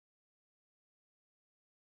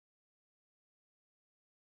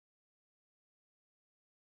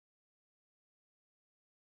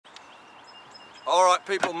All right,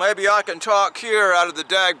 people, maybe I can talk here out of the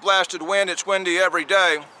dag-blasted wind. It's windy every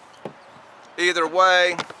day. Either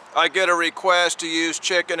way, I get a request to use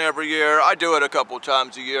chicken every year. I do it a couple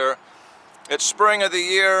times a year. It's spring of the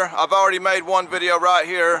year. I've already made one video right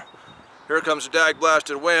here. Here comes the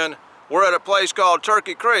dag-blasted wind. We're at a place called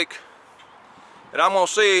Turkey Creek, and I'm gonna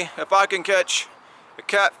see if I can catch a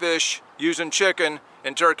catfish using chicken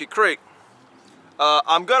in Turkey Creek.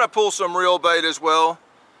 I'm gonna pull some real bait as well.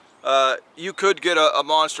 You could get a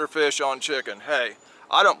monster fish on chicken. Hey,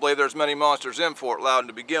 I don't believe there's many monsters in Fort Loudon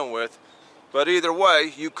to begin with, but either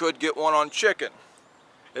way, you could get one on chicken.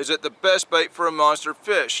 Is it the best bait for a monster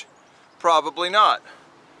fish? Probably not.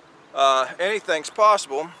 Anything's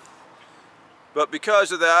possible, but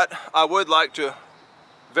because of that, I would like to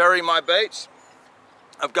vary my baits.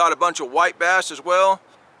 I've got a bunch of white bass as well,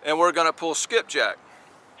 and we're gonna pull skipjack.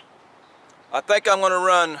 I think I'm gonna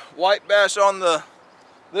run white bass on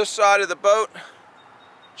this side of the boat,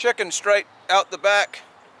 chicken straight out the back,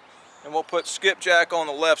 and we'll put skipjack on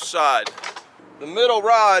the left side. The middle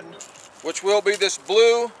rod, which will be this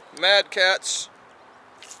blue Mad Catz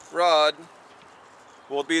rod,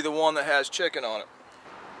 will be the one that has chicken on it.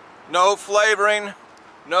 No flavoring,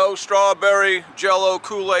 no strawberry, Jello,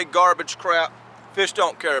 Kool-Aid, garbage crap. Fish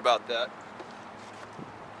don't care about that.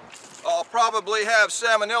 I'll probably have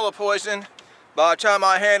salmonella poison by the time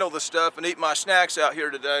I handle the stuff and eat my snacks out here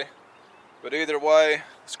today. But either way,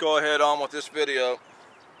 let's go ahead on with this video.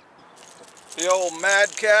 The old Mad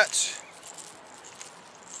Catz,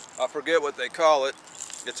 I forget what they call it.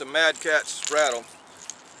 It's a Mad Catz rattle.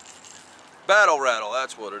 Battle rattle,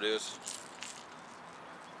 that's what it is.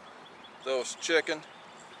 Those chicken.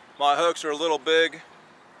 My hooks are a little big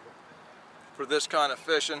for this kind of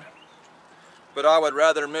fishing, but I would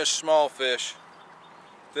rather miss small fish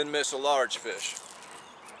than miss a large fish.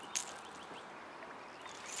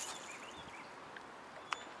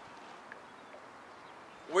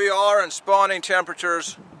 We are in spawning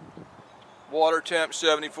temperatures, water temp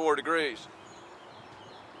 74 degrees.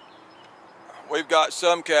 We've got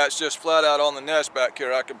some cats just flat out on the nest back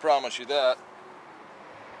here, I can promise you that.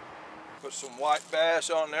 Put some white bass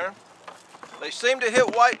on there. They seem to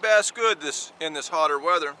hit white bass good in this hotter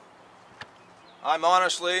weather. I'm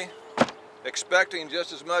honestly expecting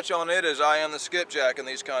just as much on it as I am the skipjack in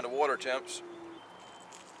these kind of water temps.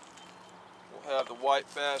 We'll have the white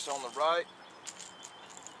bass on the right,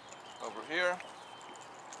 over here,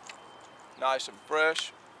 nice and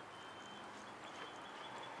fresh.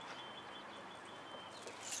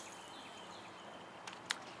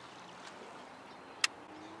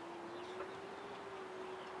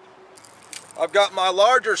 I've got my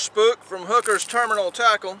larger spook from Hooker's Terminal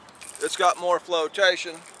Tackle. It's got more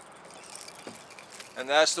flotation, and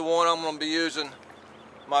that's the one I'm going to be using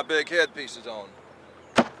my big head pieces on.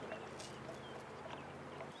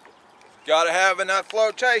 Got to have enough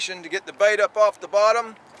flotation to get the bait up off the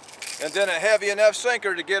bottom, and then a heavy enough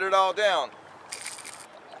sinker to get it all down.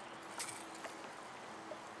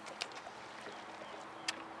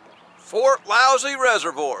 Fort Lousy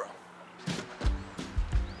Reservoir.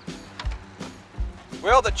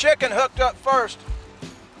 Well, the chicken hooked up first.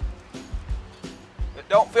 It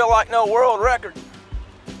don't feel like no world record,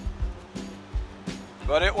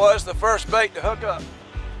 but it was the first bait to hook up.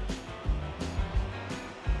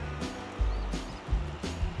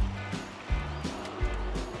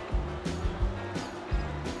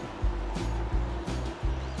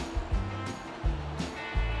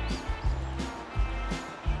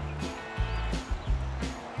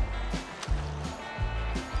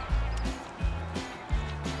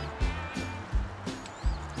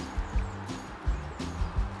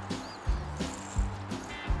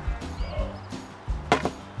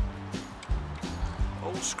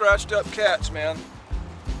 Scratched up cats, man.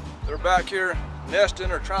 They're back here nesting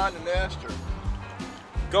or trying to nest or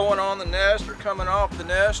going on the nest or coming off the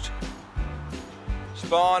nest.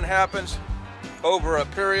 Spawn happens over a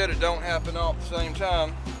period. It don't happen all at the same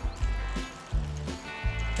time.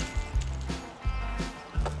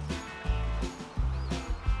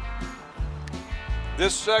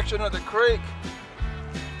 This section of the creek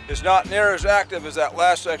is not near as active as that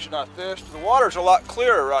last section I fished. The water's a lot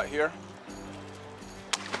clearer right here.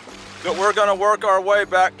 But we're going to work our way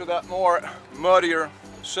back to that more muddier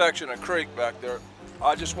section of creek back there.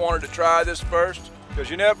 I just wanted to try this first, because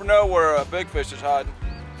you never know where a big fish is hiding.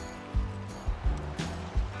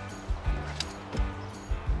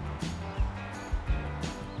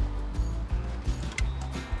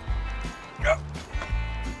 Yep.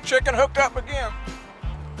 Chicken hooked up again.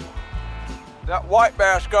 That white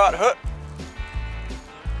bass got hooked.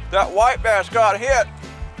 That white bass got hit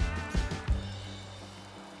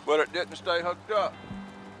but it didn't stay hooked up.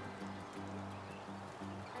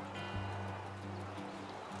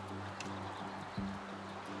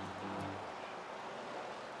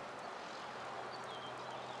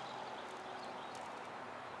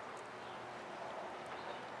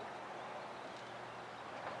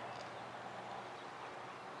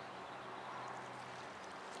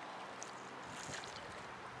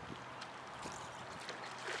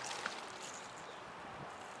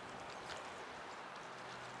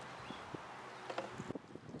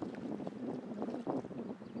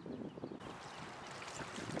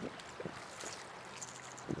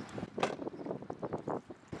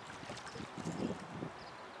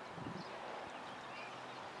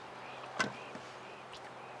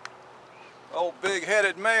 Old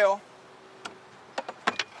big-headed male.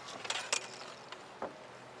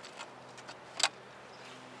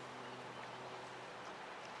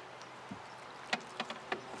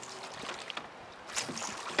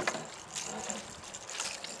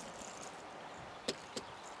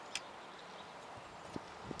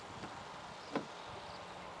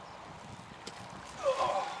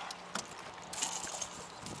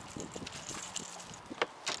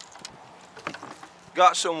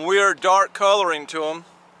 Got some weird dark coloring to them.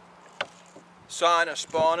 Sign of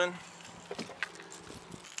spawning.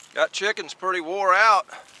 Got chickens pretty wore out,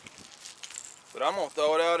 but I'm gonna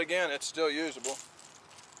throw it out again. It's still usable.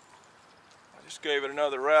 I just gave it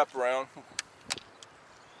another wrap around.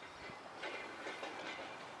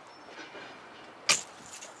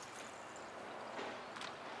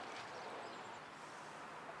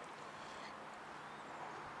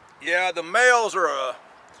 Yeah, the males are a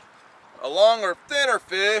longer, thinner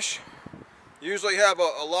fish. Usually have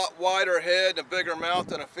a lot wider head and a bigger mouth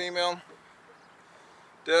than a female.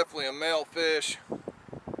 Definitely a male fish.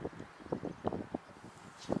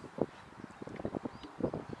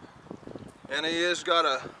 And he has got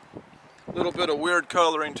a little bit of weird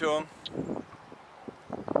coloring to him.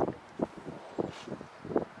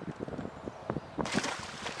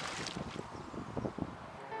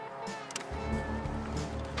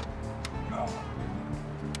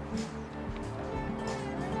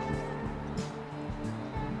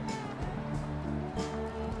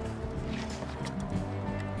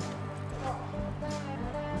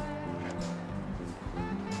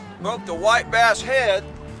 Both the white bass head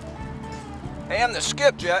and the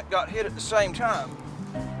skipjack got hit at the same time.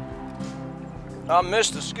 I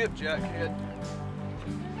missed the skipjack head.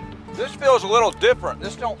 This feels a little different.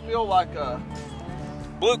 This don't feel like a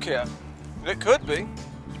blue cap. It could be.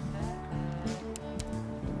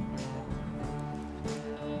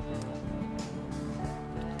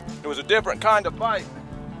 It was a different kind of bite,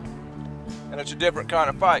 and it's a different kind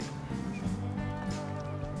of fight.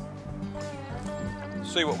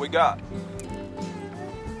 See what we got.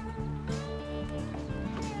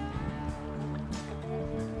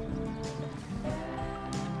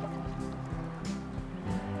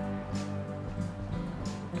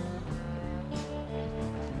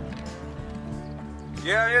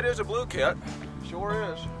 Yeah, it is a blue cat.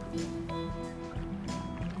 Sure is.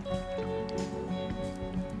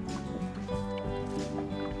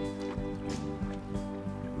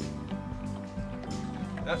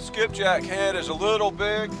 That skipjack head is a little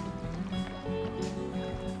big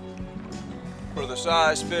for the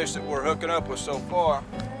size fish that we're hooking up with so far.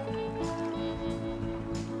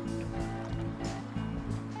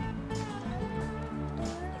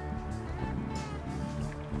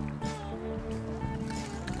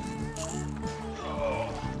 Oh.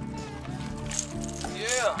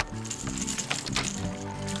 Yeah.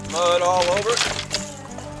 Mud all over it.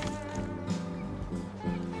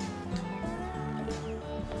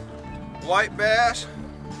 White bass.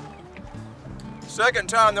 Second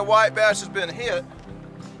time the white bass has been hit.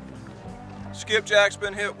 Skipjack's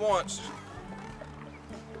been hit once.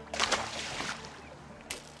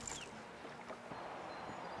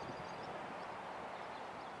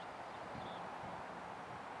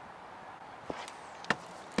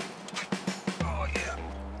 Oh yeah.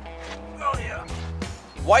 Oh yeah.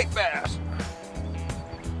 White bass.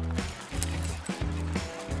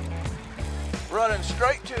 Running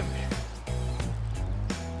straight to me.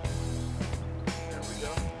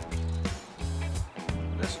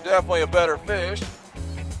 Definitely a better fish.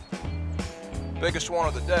 Biggest one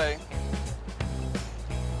of the day.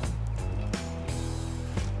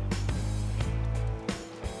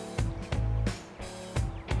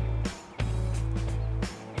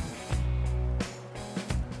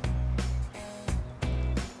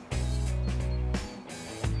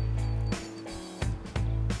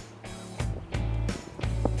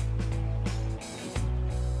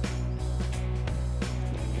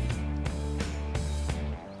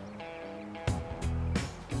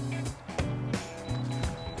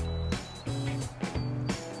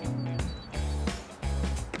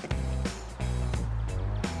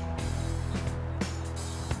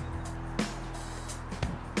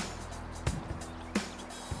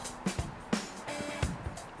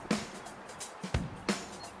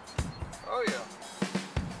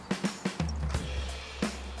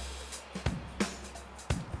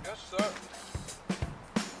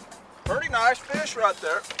 nice fish right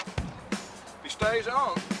there. If he stays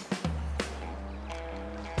on.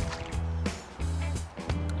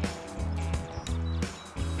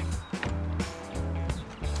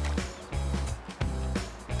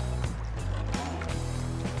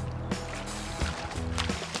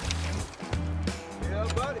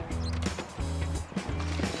 Yeah, buddy.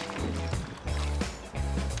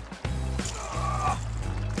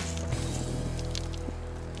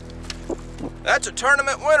 That's a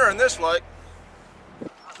tournament winner in this lake.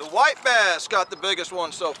 The white bass got the biggest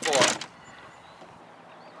one so far.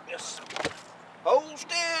 Yes. Hold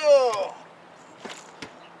still.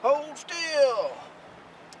 Hold still.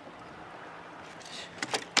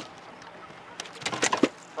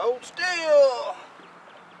 Hold still.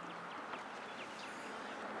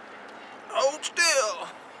 Hold still.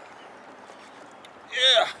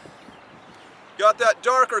 Yeah. Got that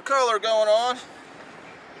darker color going on.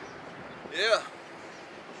 Yeah.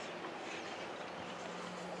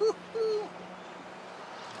 Woo-hoo.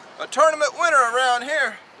 A tournament winner around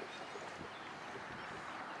here.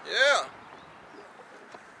 Yeah.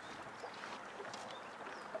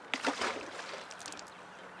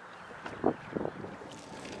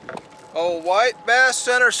 Old white bass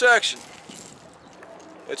center section.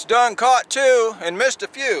 It's done caught two and missed a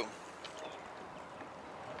few.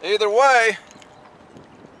 Either way,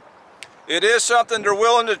 it is something they're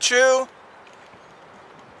willing to chew,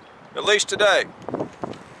 at least today.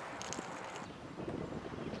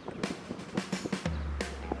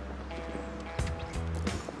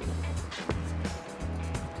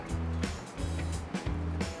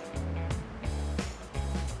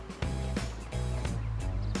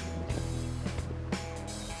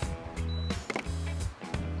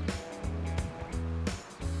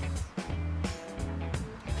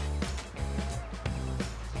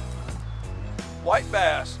 White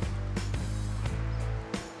bass.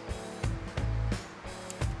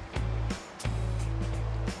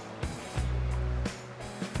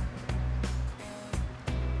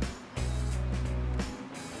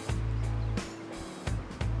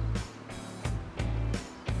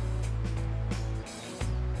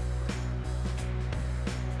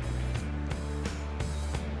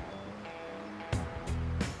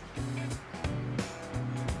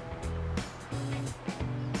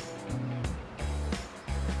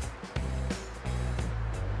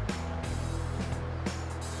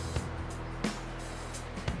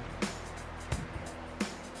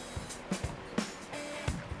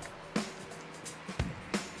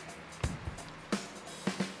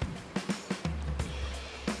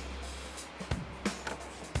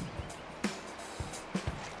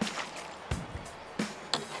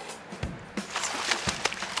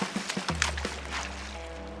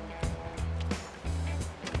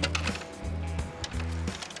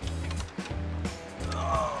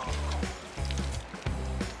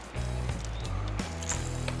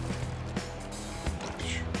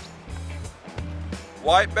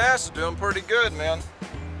 White bass is doing pretty good, man.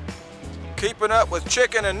 Keeping up with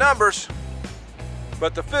chicken in numbers,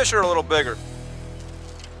 but the fish are a little bigger.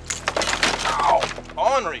 Ow!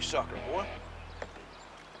 Ornery sucker, boy.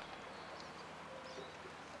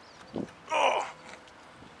 Oh!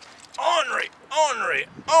 Ornery, ornery,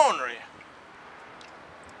 ornery.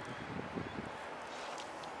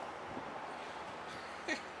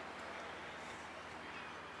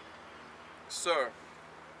 Sir.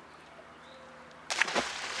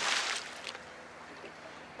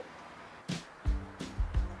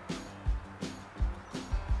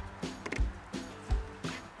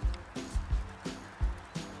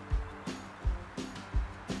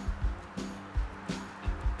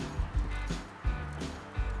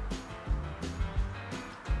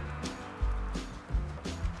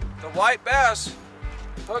 The white bass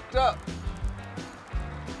hooked up.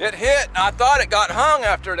 It hit, and I thought it got hung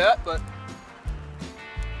after that, but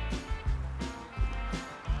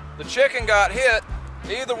the chicken got hit.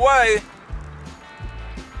 Either way,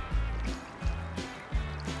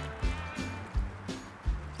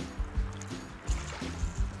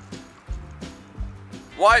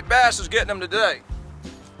 white bass is getting them today.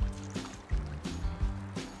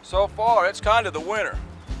 So far, it's kind of the winner.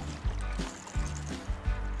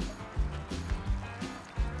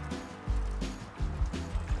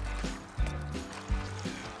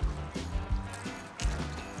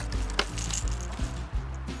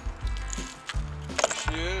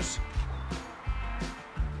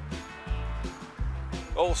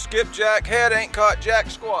 Old skipjack head ain't caught jack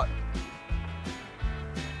squat.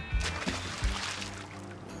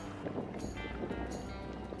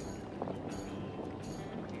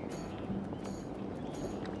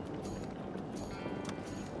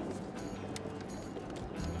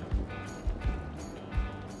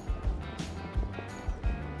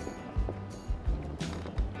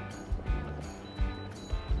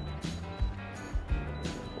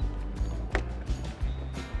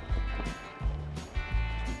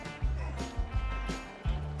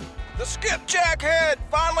 skipjack head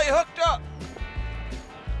finally hooked up.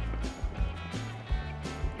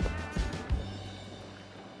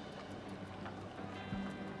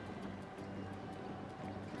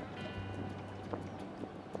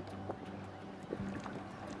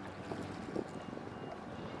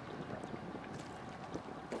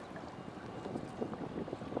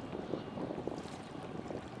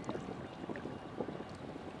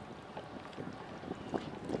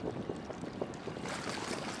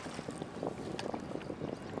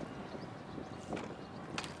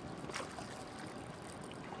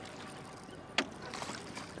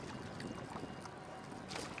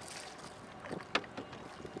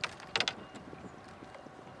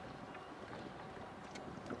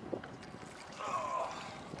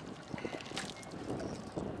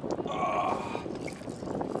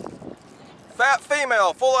 Fat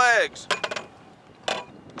female, full of eggs.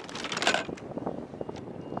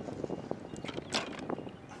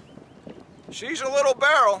 She's a little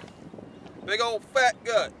barrel. Big old fat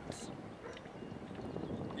gut.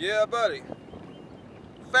 Yeah, buddy.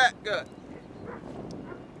 Fat gut.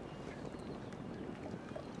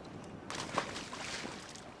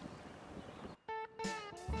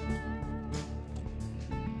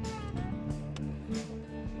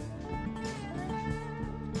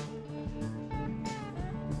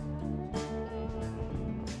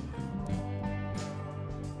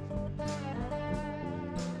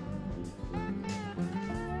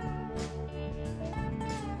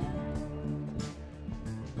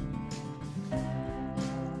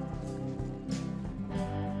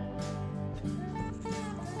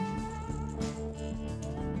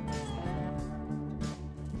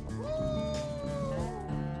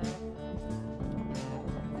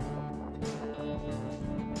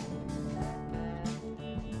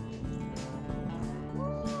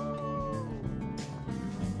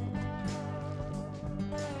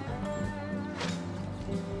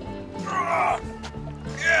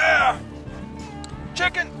 Yeah!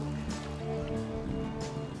 Chicken!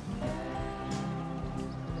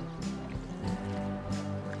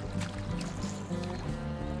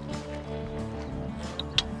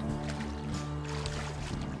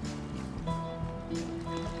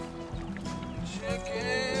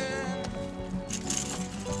 Chicken!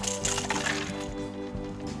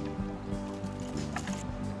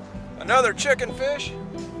 Another chicken fish.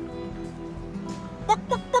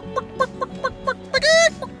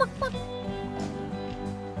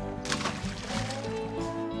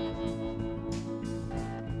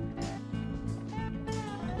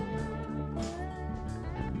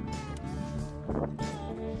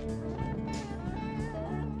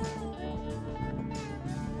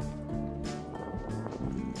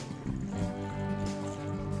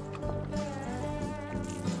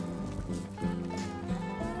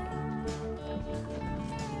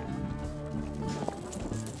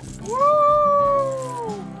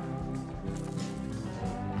 Woo!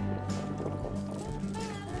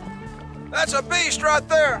 That's a beast right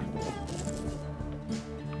there.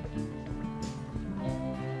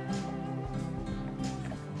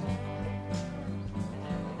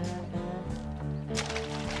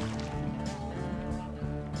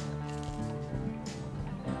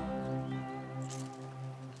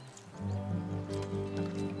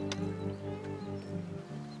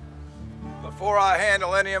 Before I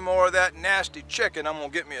handle any more of that nasty chicken, I'm gonna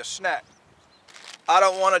get me a snack. I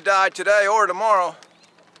don't want to die today or tomorrow.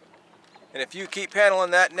 And if you keep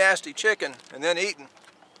handling that nasty chicken and then eating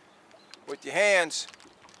with your hands,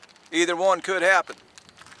 either one could happen.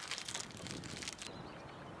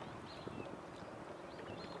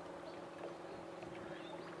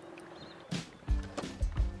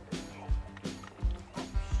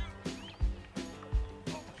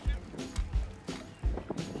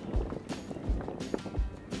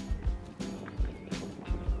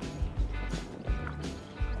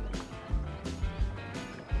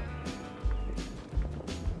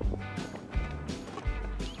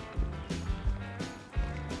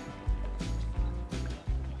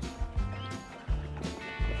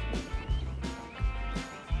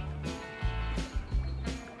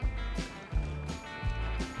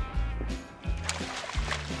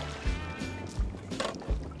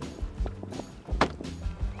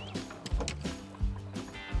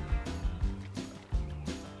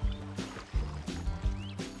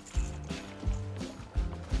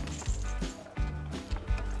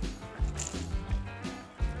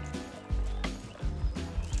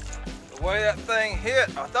 The way that thing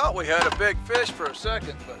hit, I thought we had a big fish for a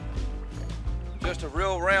second, but just a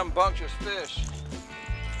real rambunctious fish.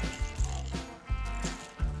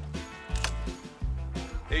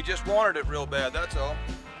 He just wanted it real bad, that's all.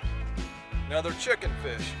 Another chicken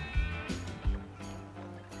fish.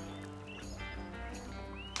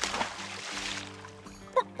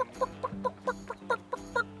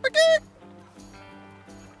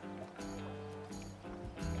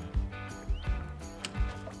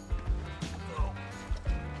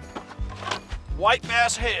 White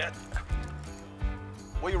bass head.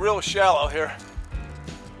 We real shallow here.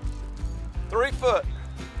 3 foot.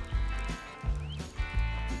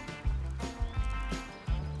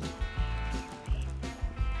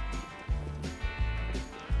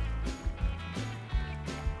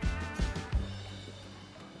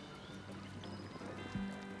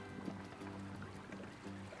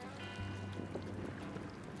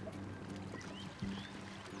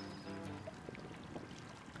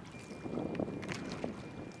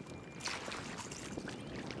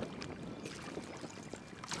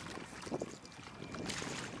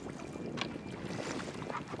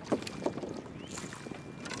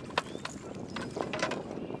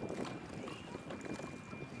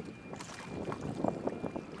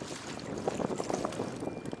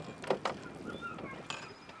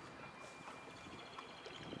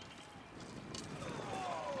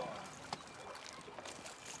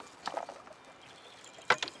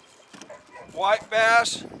 White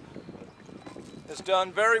bass has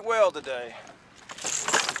done very well today.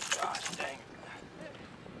 Gosh dang it.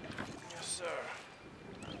 Yes, sir.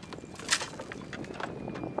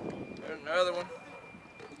 There's another one.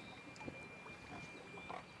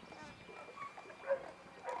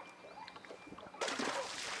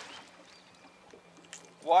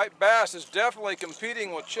 White bass is definitely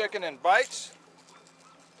competing with chicken in bites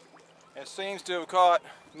and seems to have caught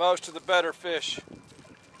most of the better fish.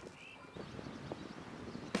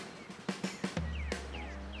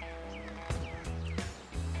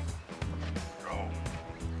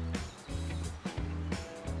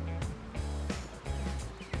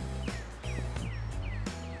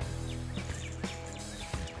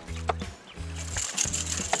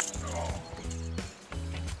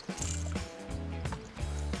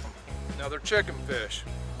 Another chicken fish.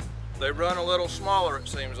 They run a little smaller, it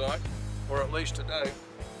seems like, or at least today.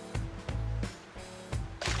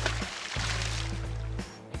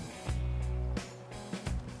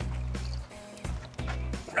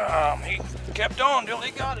 He kept on till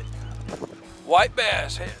he got it. White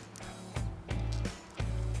bass head.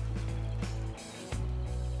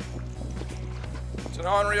 It's an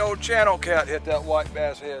ornery old channel cat hit that white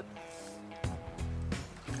bass head.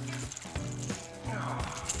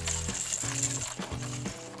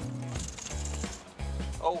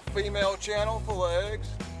 Old female channel full of eggs.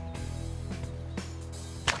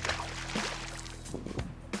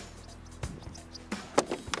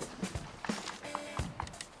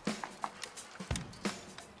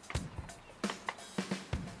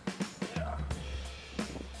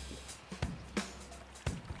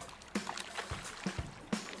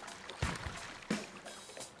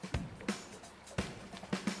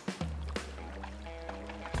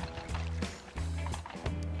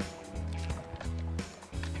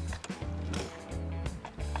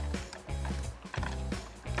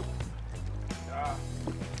 Yeah.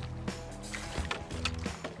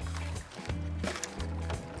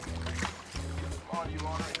 You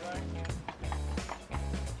want anything?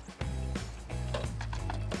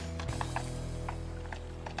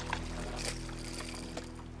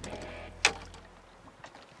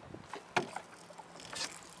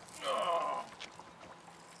 Oh.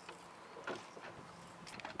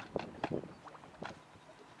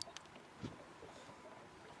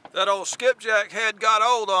 That old skipjack head got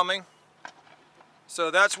old on me.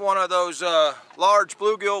 So that's one of those large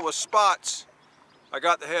bluegill with spots. I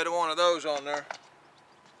got the head of one of those on there.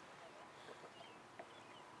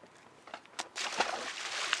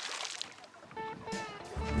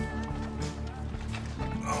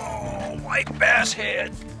 White bass head.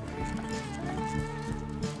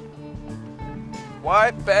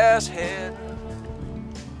 White bass head.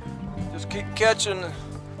 Just keep catching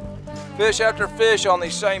fish after fish on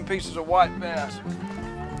these same pieces of white bass.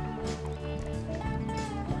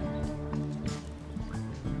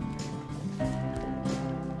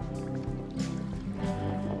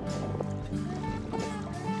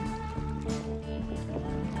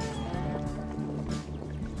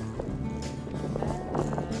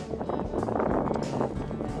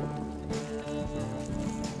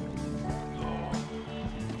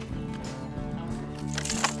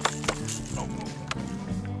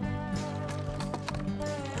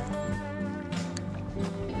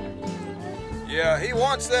 Yeah, he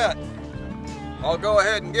wants that. I'll go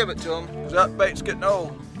ahead and give it to him, because that bait's getting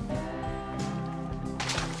old.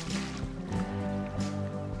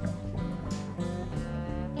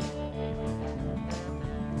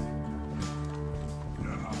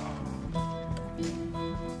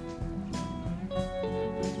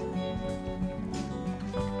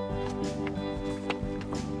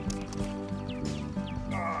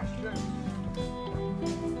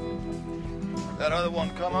 That other one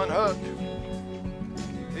come unhooked.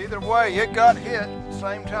 Either way, it got hit at the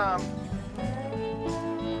same time.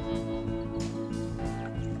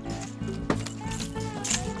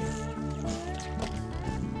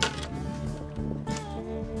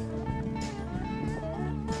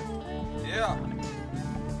 Yeah,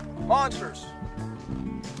 monsters.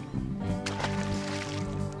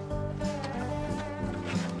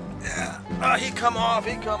 Yeah, he come off,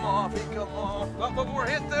 he come off, he come off. But we're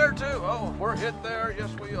hit there too. Oh, we're hit there, yes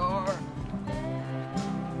we are.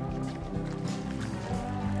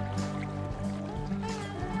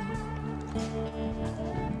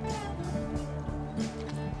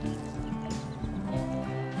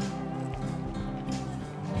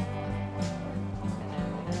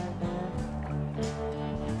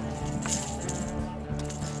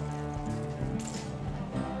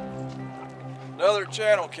 Another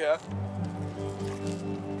channel cat.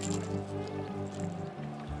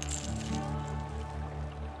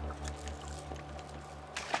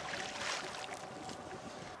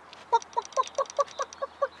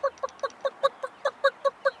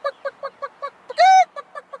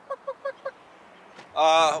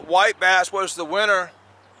 White bass was the winner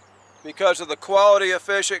because of the quality of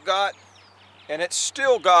fish it got, and it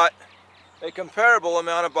still got a comparable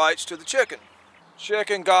amount of bites to the chicken.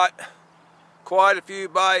 Chicken got quite a few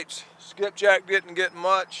bites. Skipjack didn't get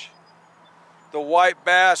much. The white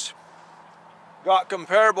bass got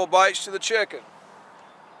comparable bites to the chicken.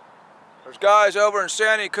 There's guys over in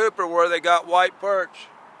Santee Cooper where they got white perch,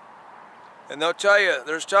 and they'll tell you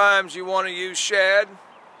there's times you want to use shad,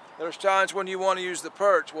 there's times when you want to use the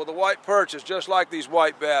perch. Well, the white perch is just like these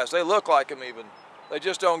white bass. They look like them even. They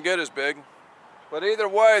just don't get as big. But either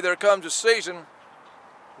way, there comes a season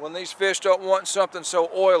when these fish don't want something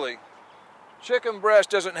so oily. Chicken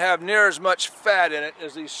breast doesn't have near as much fat in it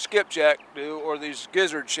as these skipjack do or these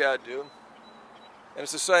gizzard shad do. And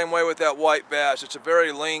it's the same way with that white bass. It's a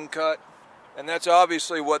very lean cut, and that's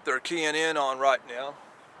obviously what they're keying in on right now.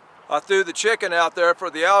 I threw the chicken out there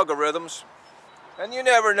for the algorithms, and you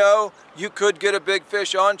never know, you could get a big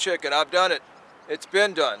fish on chicken. I've done it. It's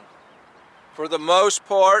been done. For the most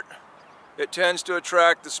part, it tends to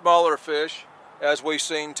attract the smaller fish, as we've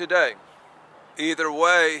seen today. Either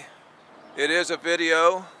way, it is a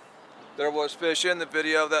video. There was fish in the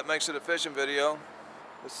video. That makes it a fishing video.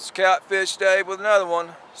 This is Catfish Dave with another one.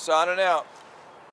 Signing out.